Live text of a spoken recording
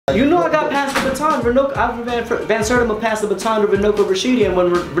You know I got passed the baton. Van Sertima passed the baton to Runoko Rashidi, and when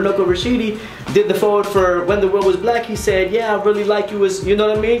Runoko Rashidi did the forward for When the World Was Black, he said, yeah, I really like you as, you know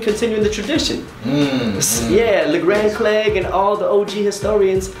what I mean, continuing the tradition. Yeah, LeGrand Clegg and all the OG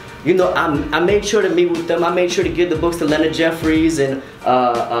historians, you know, I made sure to meet with them. I made sure to give the books to Leonard Jeffries and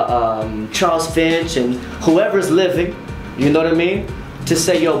Charles Finch and whoever's living, you know what I mean? To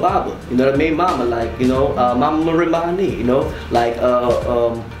say, yo, Baba, you know what I mean? Mama, like, you know, Mama Marimani, you know, like,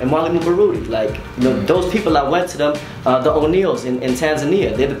 and Mwalimu Barudi, like, you know, those people, I went to them, the O'Neills in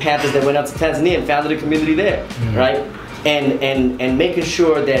Tanzania. They're the Panthers that went out to Tanzania and founded a community there, right? And making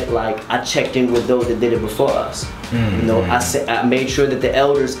sure that, like, I checked in with those that did it before us. You know, I made sure that the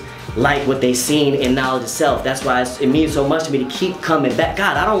elders like what they seen in knowledge itself. That's why it means so much to me to keep coming back.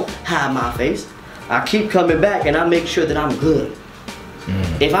 God, I don't hide my face. I keep coming back and I make sure that I'm good.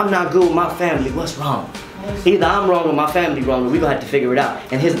 If I'm not good with my family, what's wrong? Either I'm wrong or my family wrong, and we're gonna have to figure it out.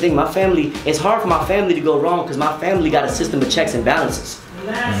 And here's the thing, my family, it's hard for my family to go wrong because my family got a system of checks and balances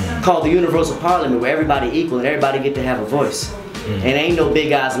called the Universal Parliament, where everybody equal and everybody get to have a voice. And ain't no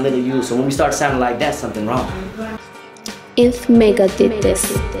big eyes and little U's, so when we start sounding like that, something wrong. If Mecca did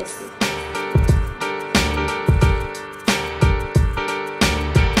this.